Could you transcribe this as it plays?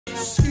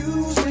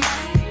Excuse me,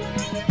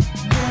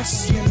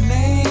 what's your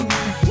name?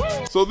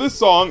 So this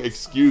song,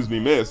 Excuse Me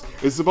Miss,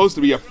 is supposed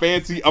to be a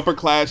fancy,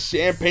 upper-class,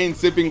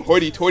 champagne-sipping,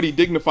 hoity-toity,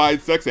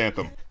 dignified sex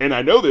anthem. And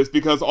I know this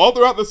because all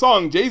throughout the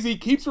song, Jay-Z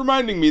keeps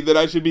reminding me that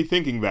I should be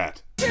thinking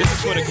that. This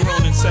is for the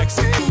grown and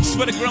sexy. This is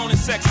for the grown and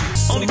sexy.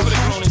 Only for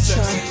the grown and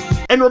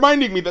sexy. And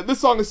reminding me that this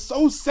song is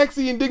so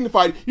sexy and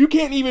dignified, you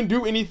can't even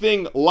do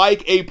anything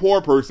like a poor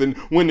person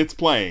when it's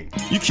playing.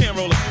 You can't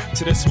roll it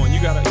to this one.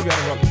 You gotta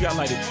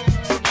light it.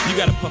 You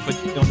gotta puff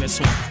it on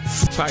this one.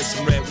 Probably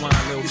some red wine,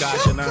 little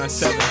Gasha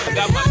 9-7. I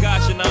got my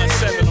Gasha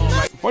 9-7 on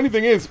right. Funny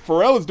thing is,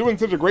 Pharrell is doing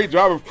such a great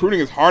job of crooning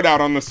his heart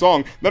out on this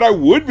song that I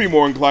would be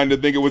more inclined to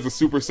think it was a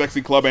super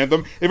sexy club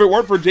anthem if it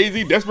weren't for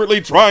Jay-Z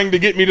desperately trying to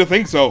get me to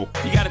think so.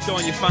 You gotta throw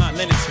in your fine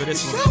linens for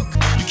this one.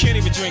 You can't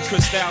even drink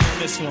Cristal on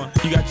this one.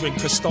 You gotta drink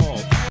Cristal.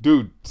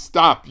 Dude,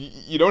 stop.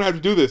 You don't have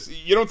to do this.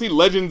 You don't see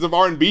legends of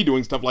R&B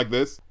doing stuff like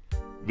this.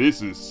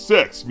 This is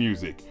sex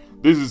music.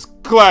 This is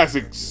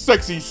classic,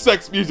 sexy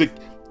sex music.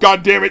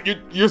 God damn it,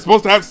 you're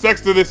supposed to have sex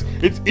to this.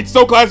 It's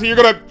so classy, you're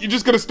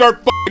just gonna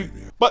start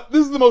fucking. But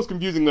this is the most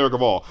confusing lyric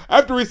of all.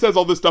 After he says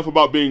all this stuff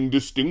about being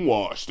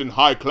distinguished and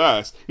high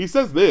class, he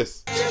says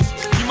this.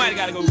 You might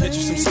gotta go get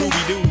you some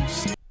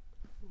Scooby-Doos.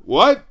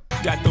 What?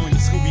 Got throwing your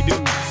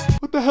Scooby-Doos.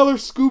 What the hell are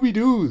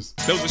Scooby-Doos?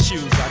 Those are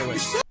shoes, by the way.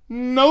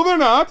 No, they're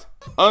not.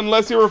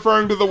 Unless you're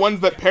referring to the ones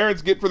that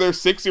parents get for their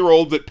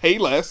 6-year-olds that pay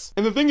less.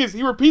 And the thing is,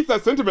 he repeats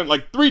that sentiment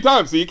like 3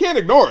 times, so you can't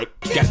ignore it.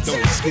 Got throw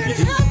your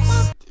Scooby-Doos.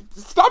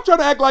 Stop trying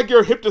to act like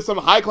you're hip to some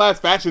high-class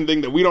fashion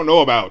thing that we don't know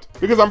about.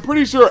 Because I'm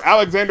pretty sure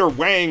Alexander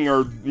Wang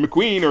or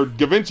McQueen or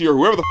Da Vinci or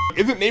whoever the f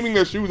isn't naming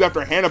their shoes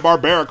after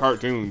Hanna-Barbera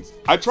cartoons.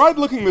 I tried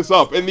looking this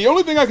up, and the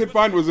only thing I could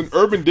find was an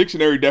Urban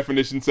Dictionary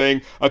definition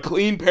saying, a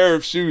clean pair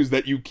of shoes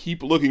that you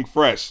keep looking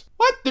fresh.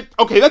 What?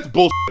 Okay, that's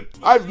bullshit.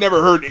 I've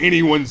never heard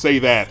anyone say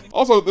that.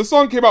 Also, this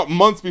song came out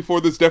months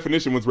before this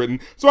definition was written,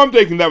 so I'm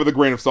taking that with a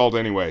grain of salt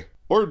anyway.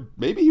 Or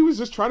maybe he was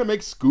just trying to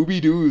make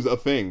Scooby-Doo's a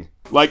thing.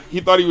 Like, he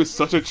thought he was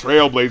such a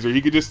trailblazer, he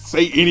could just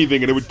say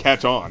anything and it would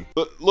catch on.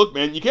 But look,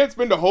 man, you can't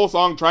spend a whole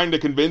song trying to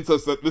convince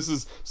us that this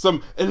is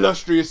some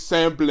illustrious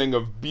sampling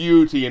of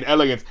beauty and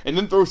elegance and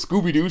then throw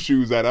Scooby-Doo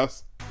shoes at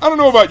us. I don't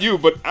know about you,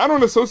 but I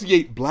don't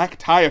associate black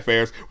tie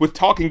affairs with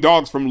talking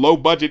dogs from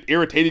low-budget,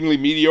 irritatingly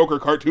mediocre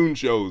cartoon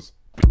shows.